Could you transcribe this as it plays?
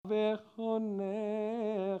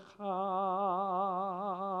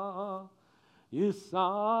v'chonecha.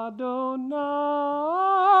 Yisa Adonai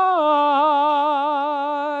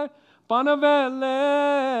panav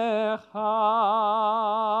elecha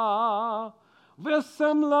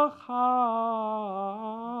v'sem lecha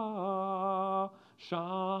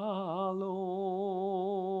shalom.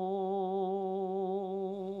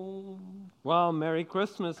 Well, Merry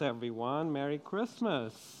Christmas, everyone. Merry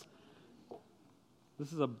Christmas.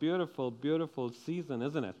 This is a beautiful, beautiful season,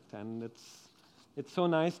 isn't it? And it's so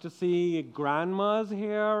nice to see grandmas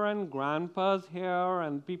here and grandpas here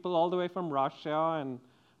and people all the way from Russia and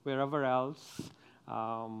wherever else.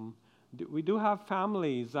 We do have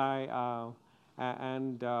families. Who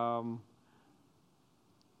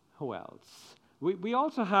else? We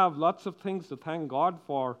also have lots of things to thank God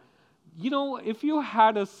for. You know, if you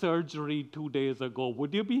had a surgery 2 days ago,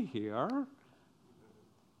 would you be here?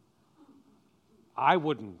 I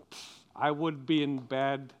wouldn't. I would be in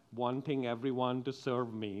bed wanting everyone to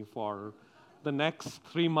serve me for the next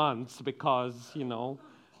 3 months because, you know,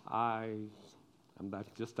 I'm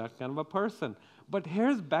just that kind of a person. But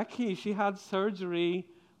here's Becky. She had surgery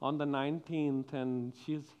on the 19th, and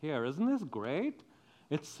she's here. Isn't this great?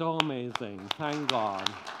 It's so amazing. Thank God.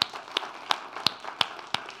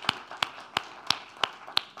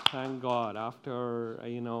 Thank God. After,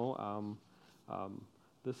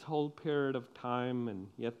 this whole period of time and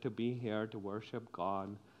yet to be here to worship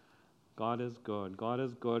God. God is good. God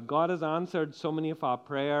is good. God has answered so many of our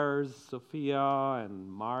prayers. Sophia and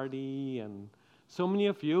Marty and so many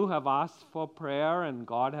of you have asked for prayer and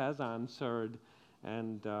God has answered.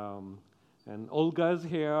 And Olga's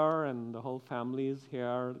here and the whole family is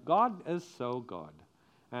here. God is so good.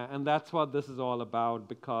 And that's what this is all about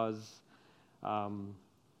because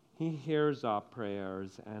He hears our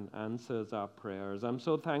prayers and answers our prayers. I'm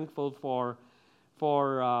so thankful for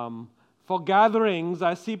gatherings.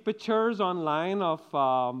 I see pictures online of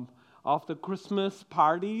the Christmas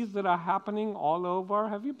parties that are happening all over.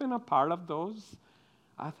 Have you been a part of those?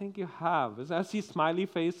 I think you have. I see smiley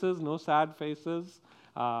faces, no sad faces.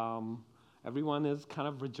 Everyone is kind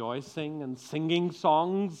of rejoicing and singing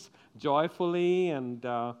songs joyfully. And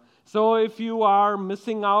so if you are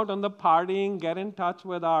missing out on the partying, get in touch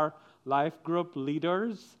with our life group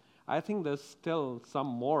leaders. I think there's still some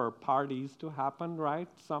more parties to happen, right?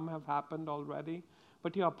 Some have happened already,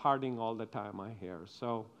 but you are partying all the time, I hear.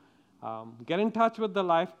 So get in touch with the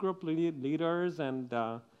life group leaders and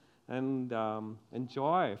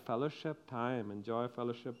enjoy fellowship time. Enjoy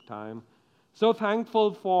fellowship time. So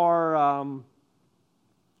thankful for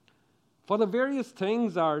the various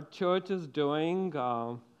things our church is doing.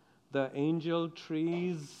 The angel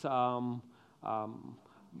trees,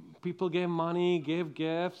 people gave money, gave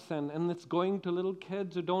gifts, and it's going to little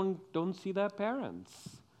kids who don't see their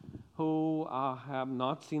parents, who have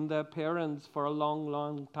not seen their parents for a long,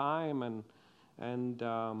 long time,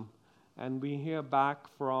 and we hear back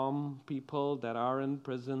from people that are in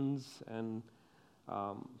prisons and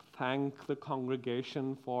thank the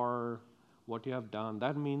congregation for what you have done.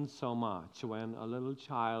 That means so much when a little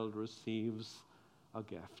child receives a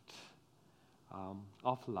gift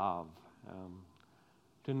of love.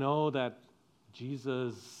 To know that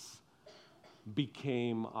Jesus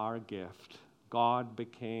became our gift. God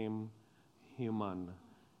became human.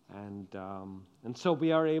 And so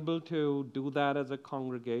we are able to do that as a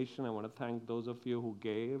congregation. I want to thank those of you who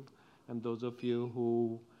gave and those of you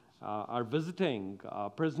who are visiting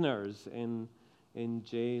prisoners in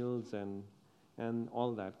jails and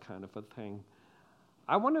all that kind of a thing.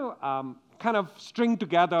 I want to kind of string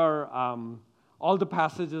together all the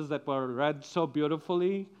passages that were read so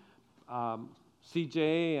beautifully.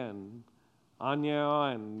 CJ and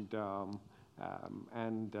Anya and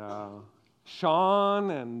Sean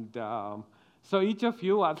and so each of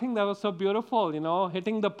you, I think that was so beautiful,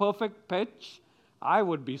 hitting the perfect pitch. I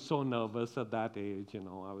would be so nervous at that age,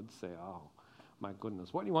 I would say, oh, my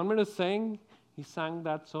goodness, what do you want me to sing? He sang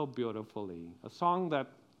that so beautifully, a song that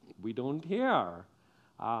we don't hear.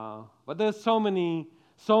 But there's so many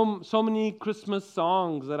Christmas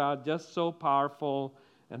songs that are just so powerful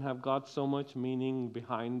and have got so much meaning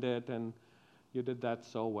behind it, and you did that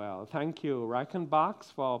so well. Thank you,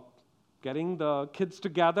 Reichenbachs, for getting the kids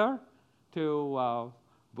together to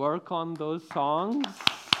work on those songs.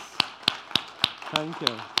 Thank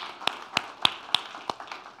you.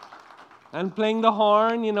 And playing the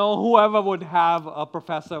horn, whoever would have a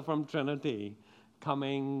professor from Trinity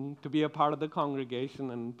coming to be a part of the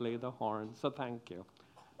congregation and play the horn. So thank you.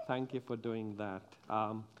 Thank you for doing that.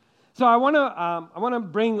 So I want to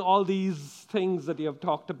bring all these things that you have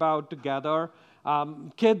talked about together.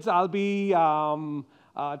 Kids, I'll be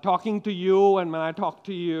talking to you, and when I talk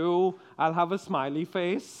to you, I'll have a smiley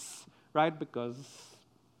face, right? Because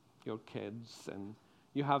you're kids and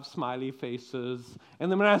you have smiley faces.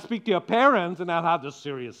 And then when I speak to your parents, and I'll have this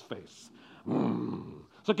serious face.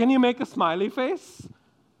 So can you make a smiley face?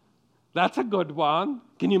 That's a good one.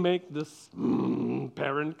 Can you make this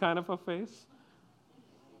parent kind of a face?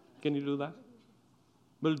 Can you do that?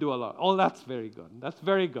 We'll do a lot. Oh, that's very good. That's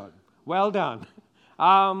very good. Well done.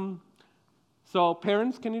 So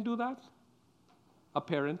parents, can you do that? A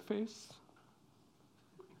parent face?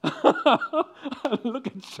 Look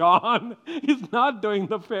at Sean. He's not doing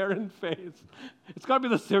the parent face. It's got to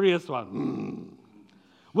be the serious one.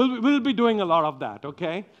 We'll be doing a lot of that,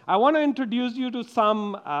 okay? I want to introduce you to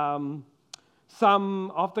some of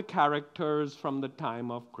the characters from the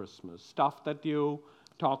time of Christmas, stuff that you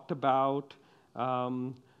talked about.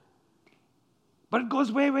 But it goes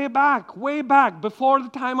way back, before the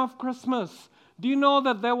time of Christmas. Do you know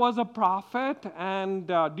that there was a prophet? And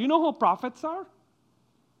do you know who prophets are?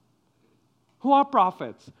 Who are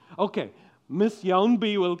prophets? Okay, Miss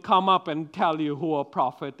Younby will come up and tell you who a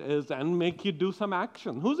prophet is and make you do some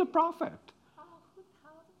action. Who's a prophet?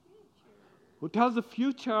 Who tells the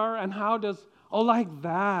future, and how does, like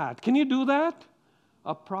that. Can you do that?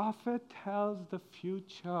 A prophet tells the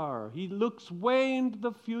future. He looks way into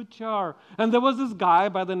the future. And there was this guy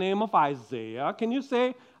by the name of Isaiah. Can you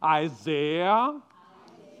say Isaiah?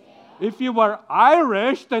 If you were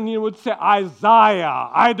Irish, then you would say Isaiah.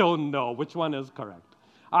 I don't know which one is correct.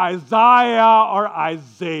 Isaiah or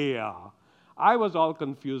Isaiah. I was all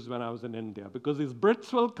confused when I was in India because these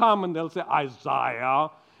Brits will come and they'll say Isaiah,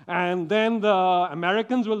 and then the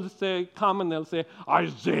Americans will come and they'll say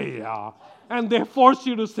Isaiah, and they force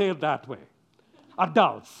you to say it that way.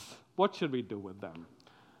 Adults, what should we do with them?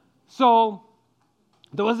 So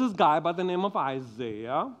there was this guy by the name of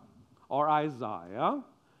Isaiah,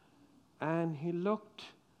 and he looked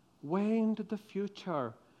way into the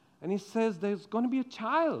future. And he says there's going to be a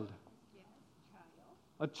child.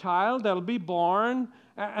 A child that will be born.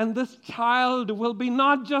 And this child will be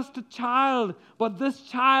not just a child, but this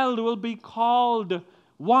child will be called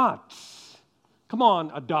what? Come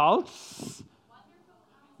on, adults.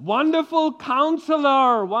 Wonderful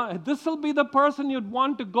Counselor. This will be the person you'd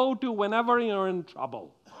want to go to whenever you're in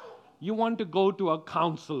trouble. You want to go to a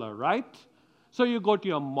counselor, right? So you go to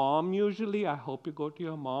your mom usually. I hope you go to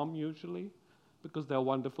your mom usually, because they're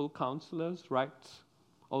wonderful counselors, right,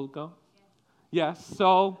 Olga? Yes.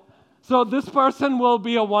 So this person will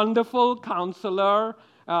be a wonderful counselor.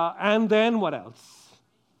 And then what else?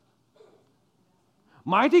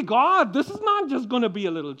 Mighty God. This is not just going to be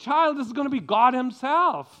a little child. This is going to be God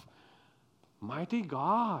himself. Mighty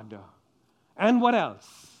God. And what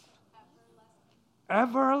else?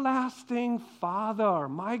 Everlasting Father.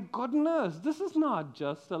 My goodness. This is not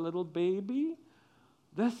just a little baby.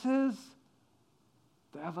 This is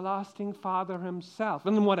the everlasting Father himself.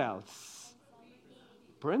 And what else?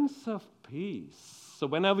 Prince of Peace. So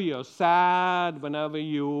whenever you're sad, whenever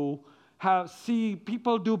you see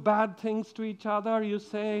people do bad things to each other, you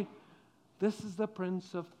say, this is the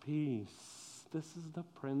Prince of Peace. This is the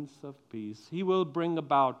Prince of Peace. He will bring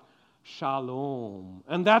about shalom.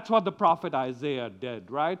 And that's what the prophet Isaiah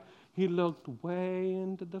did, right? He looked way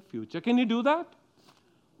into the future. Can you do that?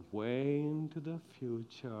 Way into the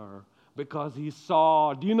future. Because he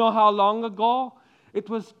saw, do you know how long ago? It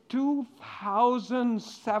was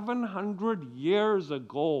 2,700 years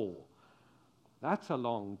ago. That's a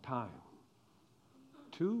long time.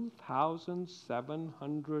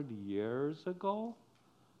 2,700 years ago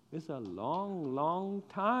is a long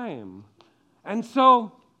time. And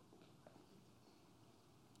so,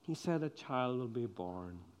 he said a child will be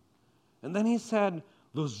born. And then he said,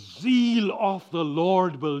 the zeal of the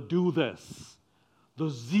Lord will do this. The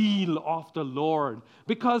zeal of the Lord.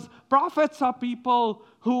 Because prophets are people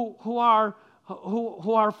who are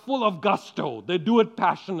full of gusto. They do it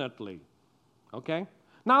passionately. Okay?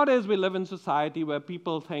 Nowadays we live in society where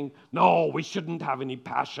people think, no, we shouldn't have any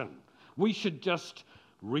passion. We should just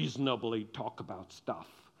reasonably talk about stuff.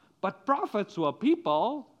 But prophets were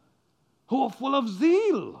people who are full of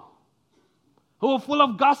zeal, who are full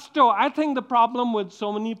of gusto. I think the problem with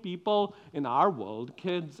so many people in our world,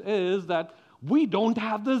 kids, is that we don't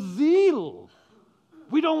have the zeal.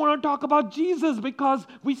 We don't want to talk about Jesus because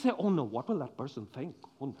we say, oh no, what will that person think?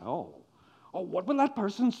 Oh no. Oh, what will that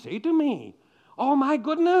person say to me? Oh my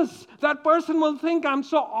goodness, that person will think I'm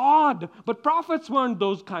so odd. But prophets weren't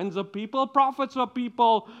those kinds of people. Prophets were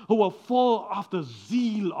people who were full of the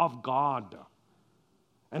zeal of God.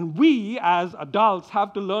 And we, as adults,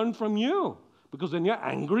 have to learn from you. Because when you're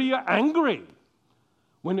angry, you're angry.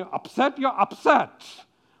 When you're upset, you're upset.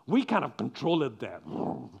 We kind of control it there.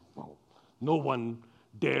 No one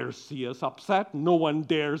dares see us upset. No one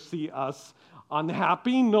dares see us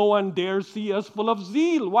unhappy. No one dares see us full of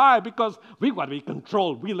zeal. Why? Because we've got to be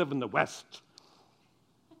controlled. We live in the West.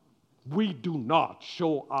 We do not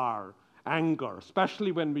show our anger,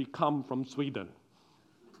 especially when we come from Sweden.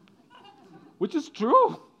 Which is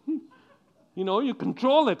true. You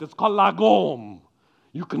control it. It's called lagom.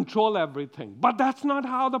 You control everything. But that's not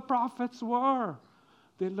how the prophets were.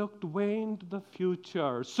 They looked way into the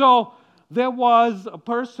future. So there was a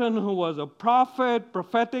person who was a prophet,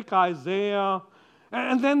 prophetic Isaiah,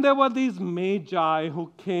 and then there were these magi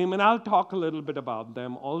who came, and I'll talk a little bit about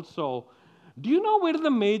them also. Do you know where did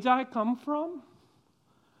the magi come from?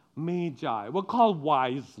 Magi were called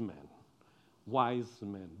wise men. Wise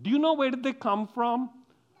men. Do you know where did they come from?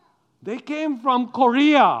 They came from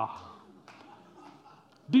Korea.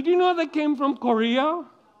 Did you know they came from Korea?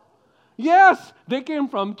 Yes, they came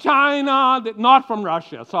from China, not from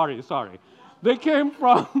Russia. Sorry. They came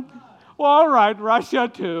from, all right,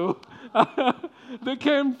 Russia too. They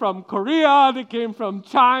came from Korea, they came from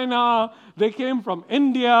China, they came from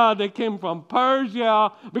India, they came from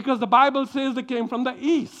Persia, because the Bible says they came from the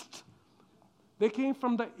East. They came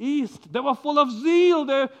from the East. They were full of zeal.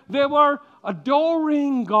 They were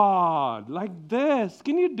adoring God like this.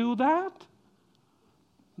 Can you do that?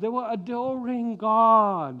 They were adoring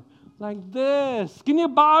God like this. Can you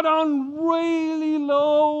bow down really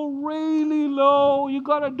low, really low? You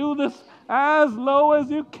got to do this as low as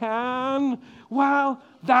you can. Well,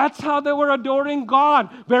 that's how they were adoring God.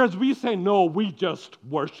 Whereas we say, no, we just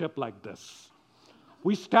worship like this.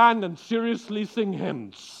 We stand and seriously sing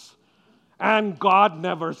hymns. And God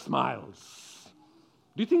never smiles.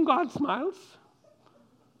 Do you think God smiles?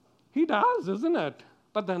 He does, isn't it?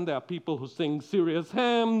 But then there are people who sing serious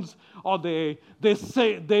hymns, or they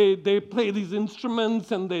play these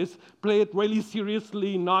instruments and they play it really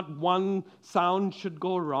seriously. Not one sound should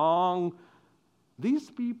go wrong. These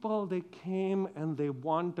people, they came and they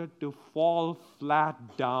wanted to fall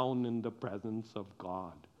flat down in the presence of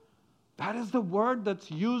God. That is the word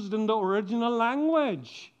that's used in the original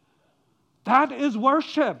language. That is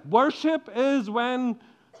worship. Worship is when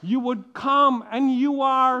you would come and you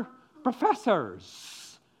are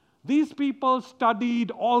professors. These people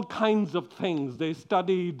studied all kinds of things. They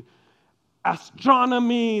studied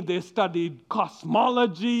astronomy, they studied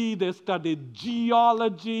cosmology, they studied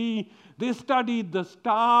geology, they studied the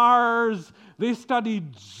stars, they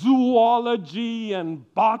studied zoology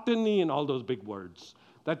and botany and all those big words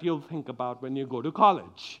that you'll think about when you go to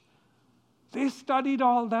college. They studied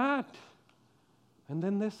all that. And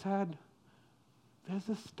then they said, there's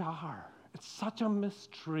a star. It's such a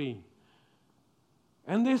mystery.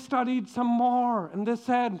 And they studied some more, and they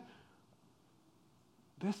said,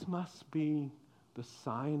 this must be the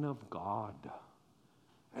sign of God.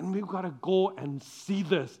 And we've got to go and see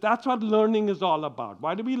this. That's what learning is all about.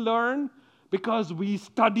 Why do we learn? Because we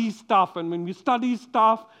study stuff, and when we study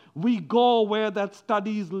stuff, we go where that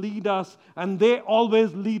studies lead us, and they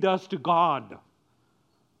always lead us to God.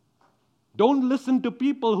 Don't listen to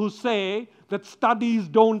people who say that studies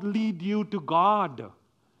don't lead you to God.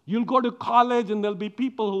 You'll go to college and there'll be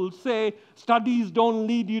people who will say studies don't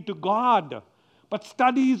lead you to God. But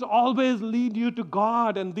studies always lead you to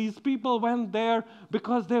God. And these people went there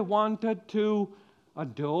because they wanted to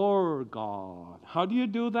adore God. How do you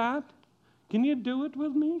do that? Can you do it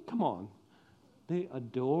with me? Come on. They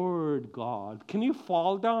adored God. Can you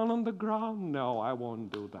fall down on the ground? No, I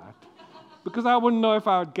won't do that. Because I wouldn't know if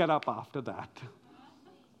I would get up after that.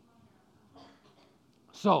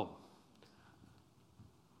 So,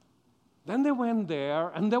 then they went there,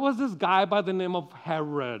 and there was this guy by the name of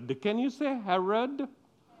Herod. Can you say Herod?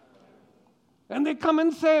 And they come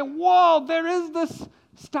and say, whoa, there is this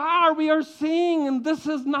star we are seeing, and this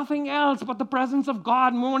is nothing else but the presence of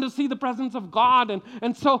God, and we want to see the presence of God.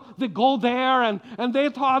 And so they go there, and they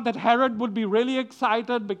thought that Herod would be really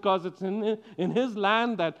excited because it's in his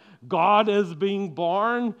land that God is being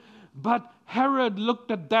born. But Herod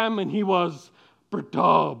looked at them, and he was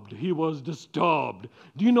perturbed. He was disturbed.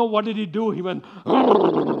 Do you know what did he do? He went,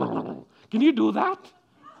 can you do that?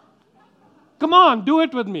 Come on, do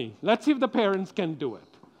it with me. Let's see if the parents can do it.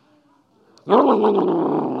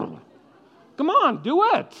 Come on, do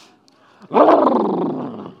it.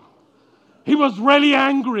 He was really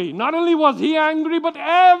angry. Not only was he angry, but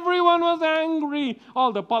everyone was angry.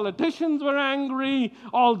 All the politicians were angry.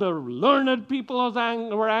 All the learned people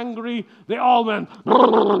were angry. They all went.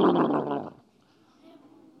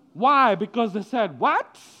 Why? Because they said,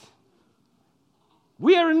 what?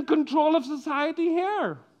 We are in control of society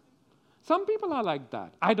here. Some people are like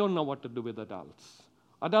that. I don't know what to do with adults.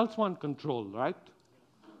 Adults want control, right?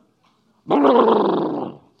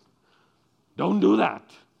 Don't do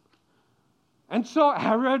that. And so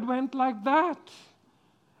Herod went like that.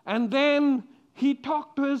 And then he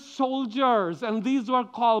talked to his soldiers, and these were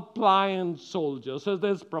called pliant soldiers. So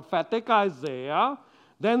there's prophetic Isaiah,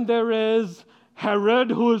 then there is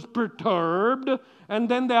Herod who is perturbed, and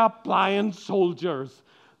then there are pliant soldiers.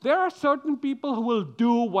 There are certain people who will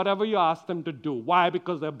do whatever you ask them to do. Why?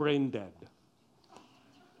 Because they're brain dead.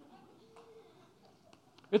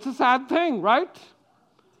 It's a sad thing, right?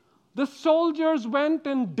 The soldiers went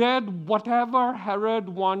and did whatever Herod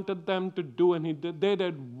wanted them to do, and they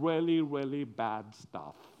did really, really bad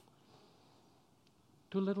stuff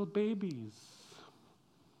to little babies.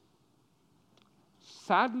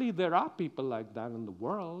 Sadly, there are people like that in the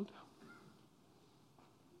world.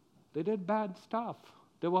 They did bad stuff.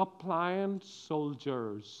 They were pliant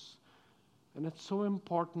soldiers. And it's so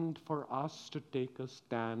important for us to take a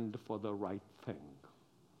stand for the right thing.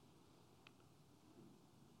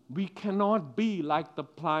 We cannot be like the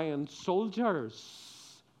pliant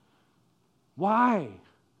soldiers. Why?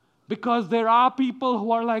 Because there are people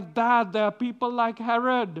who are like that. There are people like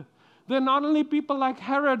Herod. They're not only people like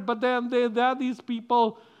Herod, but there are these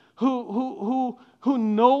people who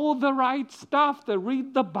know the right stuff. They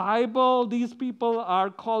read the Bible. These people are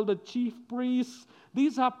called the chief priests.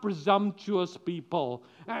 These are presumptuous people.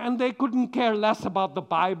 And they couldn't care less about the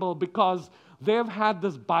Bible because they've had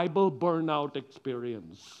this Bible burnout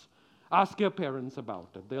experience. Ask your parents about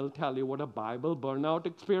it. They'll tell you what a Bible burnout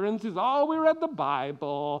experience is. Oh, we read the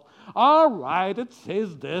Bible. All right, it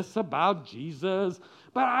says this about Jesus.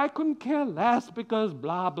 But I couldn't care less because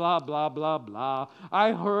blah, blah, blah, blah, blah.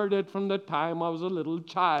 I heard it from the time I was a little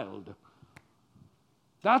child.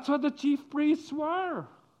 That's what the chief priests were.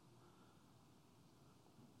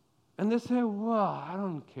 And they say, well, I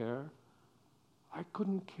don't care. I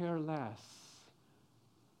couldn't care less.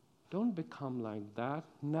 Don't become like that.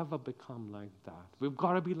 Never become like that. We've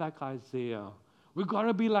got to be like Isaiah. We've got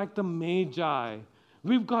to be like the Magi.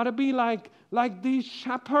 We've got to be like these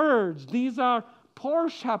shepherds. These are poor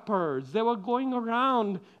shepherds. They were going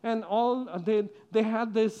around and they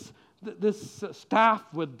had this staff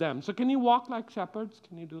with them. So can you walk like shepherds?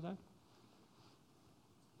 Can you do that?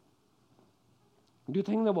 Do you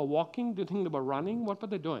think they were walking? Do you think they were running? What were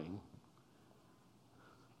they doing?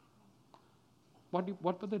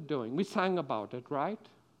 What were they doing? We sang about it, right?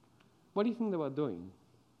 What do you think they were doing?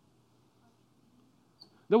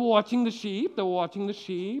 They were watching the sheep.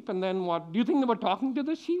 And then what? Do you think they were talking to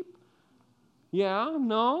the sheep? Yeah?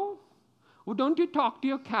 No? Well, don't you talk to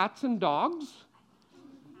your cats and dogs?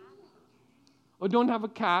 Or don't have a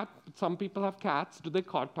cat? Some people have cats. Do they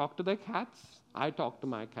talk to their cats? I talk to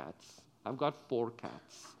my cats. I've got 4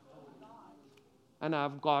 cats. And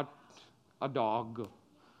I've got a dog.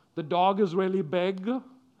 The dog is really big.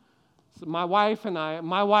 So my wife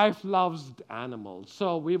loves animals.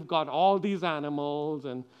 So we've got all these animals,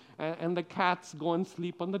 and the cats go and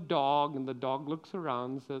sleep on the dog, and the dog looks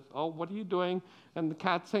around and says, oh, what are you doing? And the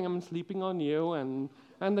cat saying, I'm sleeping on you. And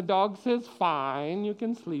the dog says, fine, you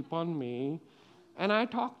can sleep on me. And I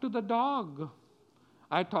talk to the dog.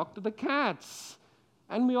 I talk to the cats.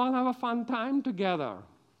 And we all have a fun time together.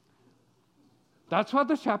 That's what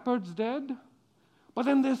the shepherds did. But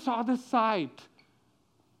then they saw this sight.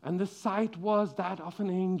 And the sight was that of an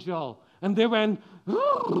angel. And they went,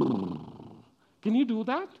 can you do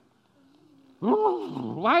that?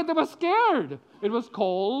 Why? They were scared. It was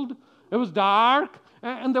cold. It was dark.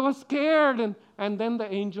 And they were scared. And then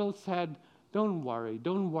the angel said, don't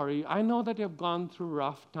worry. I know that you've gone through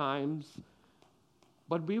rough times.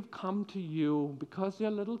 But we've come to you because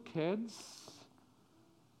you're little kids.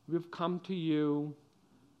 We've come to you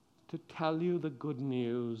to tell you the good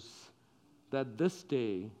news that this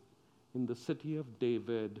day in the city of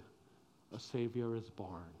David, a Savior is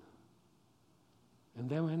born. And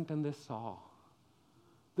they went and they saw.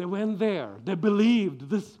 They went there. They believed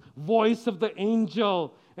this voice of the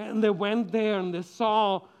angel. And they went there and they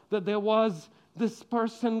saw that there was this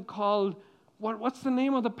person called, what's the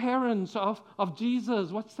name of the parents of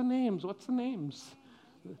Jesus? What's the names?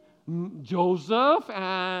 Joseph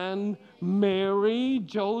and Mary.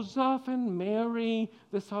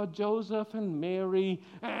 They saw Joseph and Mary,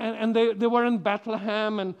 and they were in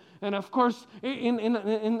Bethlehem, and of course in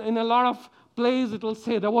a lot of plays it will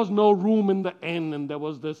say there was no room in the inn, and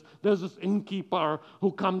there's this innkeeper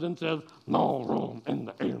who comes and says, no room in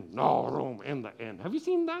the inn, no room in the inn. Have you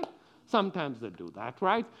seen that? Sometimes they do that,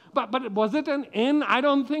 right? But was it an inn? I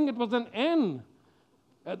don't think it was an inn.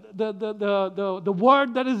 The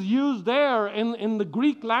word that is used there in the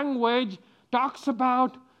Greek language talks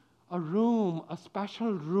about a room, a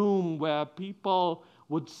special room where people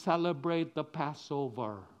would celebrate the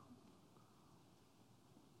Passover.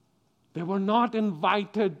 They were not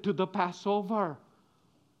invited to the Passover.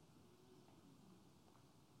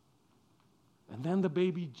 And then the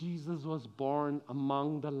baby Jesus was born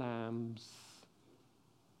among the lambs,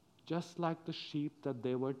 just like the sheep that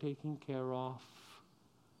they were taking care of.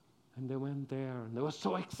 And they went there, and they were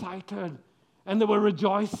so excited, and they were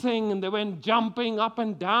rejoicing, and they went jumping up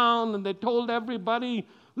and down, and they told everybody,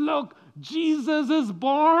 look, Jesus is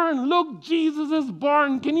born. Look, Jesus is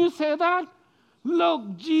born. Can you say that?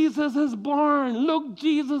 Look, Jesus is born. Look,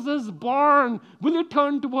 Jesus is born. Will you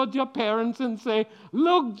turn towards your parents and say,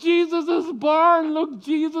 look, Jesus is born. Look,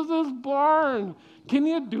 Jesus is born. Can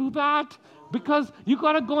you do that? Because you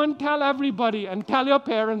got to go and tell everybody, and tell your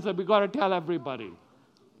parents that we got to tell everybody.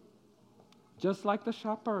 Just like the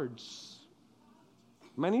shepherds.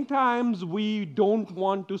 Many times we don't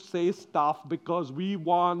want to say stuff because we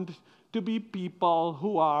want to be people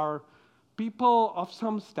who are people of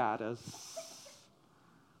some status.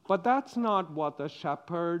 But that's not what the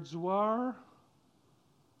shepherds were.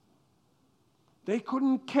 They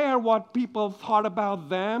couldn't care what people thought about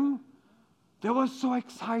them. They were so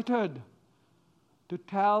excited to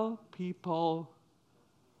tell people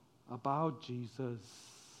about Jesus.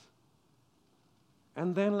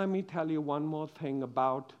 And then let me tell you one more thing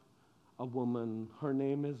about a woman. Her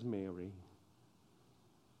name is Mary.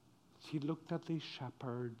 She looked at these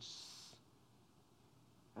shepherds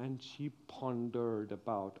and she pondered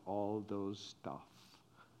about all those stuff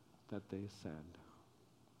that they said.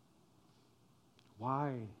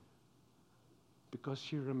 Why? Because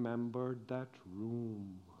she remembered that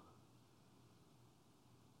room.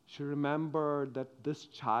 She remembered that this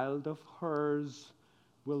child of hers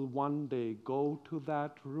will one day go to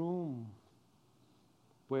that room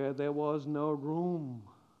where there was no room.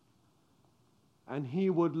 And he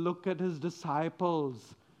would look at his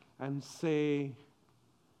disciples and say,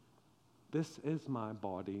 this is my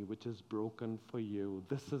body which is broken for you.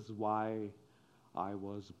 This is why I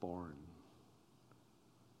was born.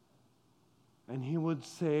 And he would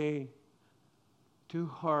say to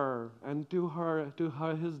her and to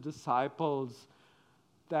his disciples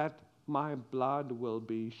that my blood will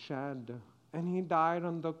be shed. And he died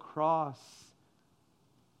on the cross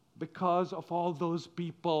because of all those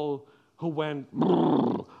people who went.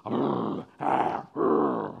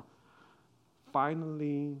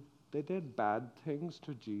 Finally, they did bad things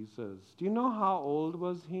to Jesus. Do you know how old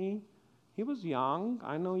was he? He was young.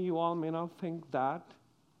 I know you all may not think that.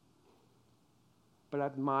 But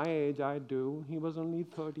at my age, I do. He was only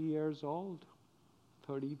 30 years old,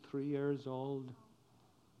 33 years old.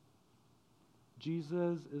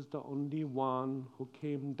 Jesus is the only one who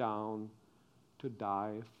came down to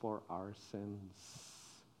die for our sins.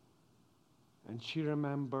 And she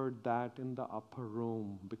remembered that in the upper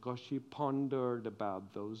room because she pondered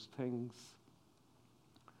about those things.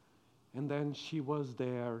 And then she was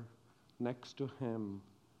there next to him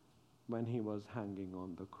when he was hanging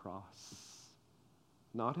on the cross.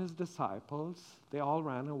 Not his disciples, they all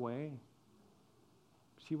ran away.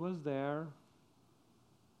 She was there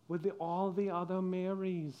with all the other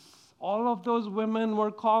Marys. All of those women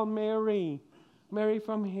were called Mary. Mary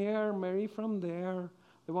from here, Mary from there.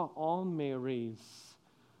 They were all Marys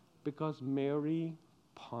because Mary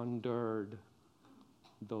pondered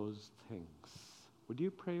those things. Would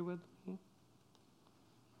you pray with me?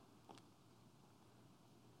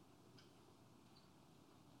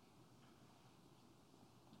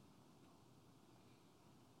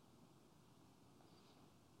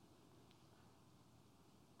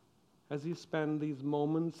 As you spend these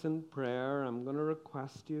moments in prayer, I'm going to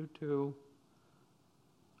request you to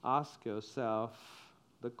ask yourself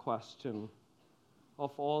the question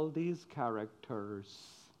of all these characters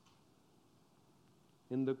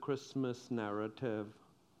in the Christmas narrative,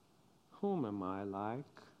 whom am I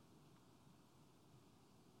like?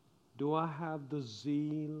 Do I have the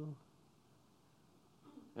zeal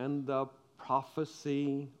and the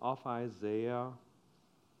prophecy of Isaiah?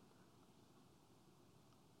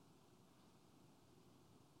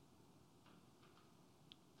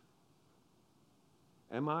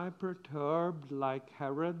 Am I perturbed like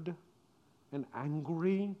Herod and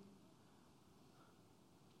angry?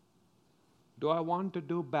 Do I want to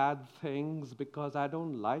do bad things because I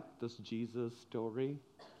don't like this Jesus story?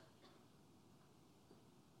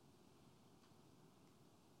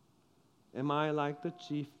 Am I like the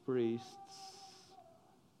chief priests?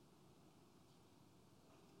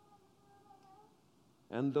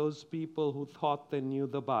 and those people who thought they knew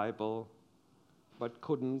the Bible but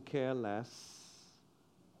couldn't care less?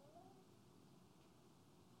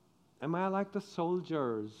 Am I like the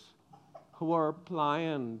soldiers who were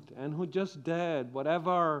pliant and who just did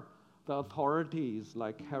whatever the authorities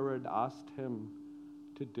like Herod asked him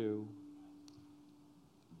to do?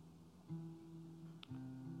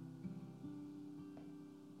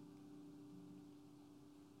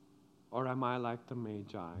 Or am I like the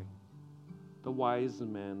Magi, the wise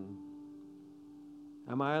men?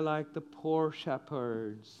 Am I like the poor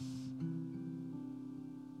shepherds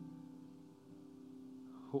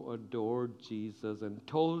who adored Jesus and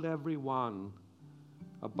told everyone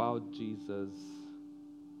about Jesus?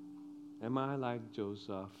 Am I like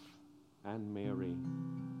Joseph and Mary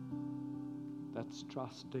that's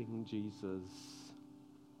trusting Jesus?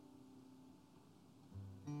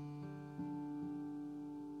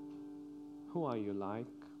 Who are you like?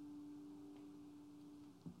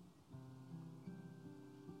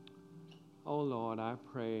 Oh Lord, I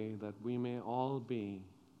pray that we may all be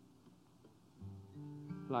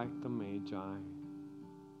like the Magi,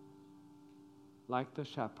 like the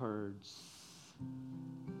shepherds,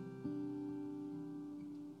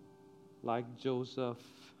 like Joseph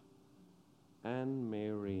and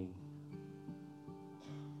Mary.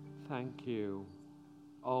 Thank you,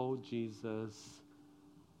 oh Jesus,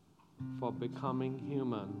 for becoming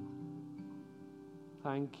human.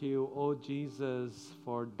 Thank you, oh Jesus,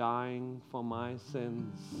 for dying for my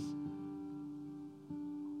sins.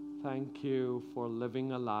 Thank you for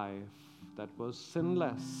living a life that was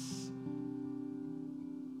sinless,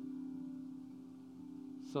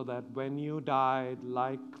 so that when you died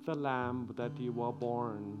like the lamb that you were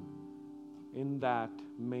born in that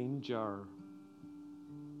manger,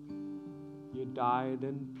 you died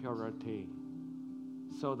in purity,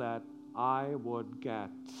 so that I would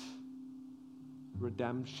get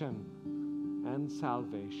redemption and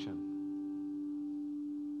salvation.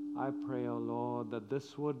 I pray, O Lord, that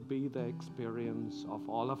this would be the experience of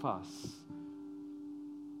all of us,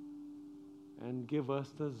 and give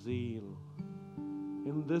us the zeal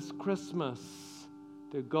in this Christmas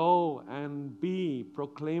to go and be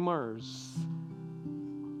proclaimers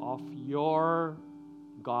of your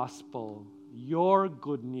gospel, your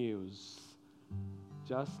good news,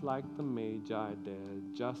 just like the Magi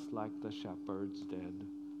did, just like the shepherds did.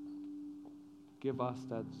 Give us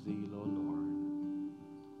that zeal, O Lord.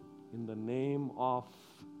 In the name of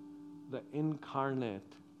the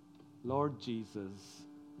incarnate Lord Jesus,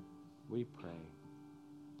 we pray.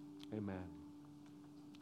 Amen.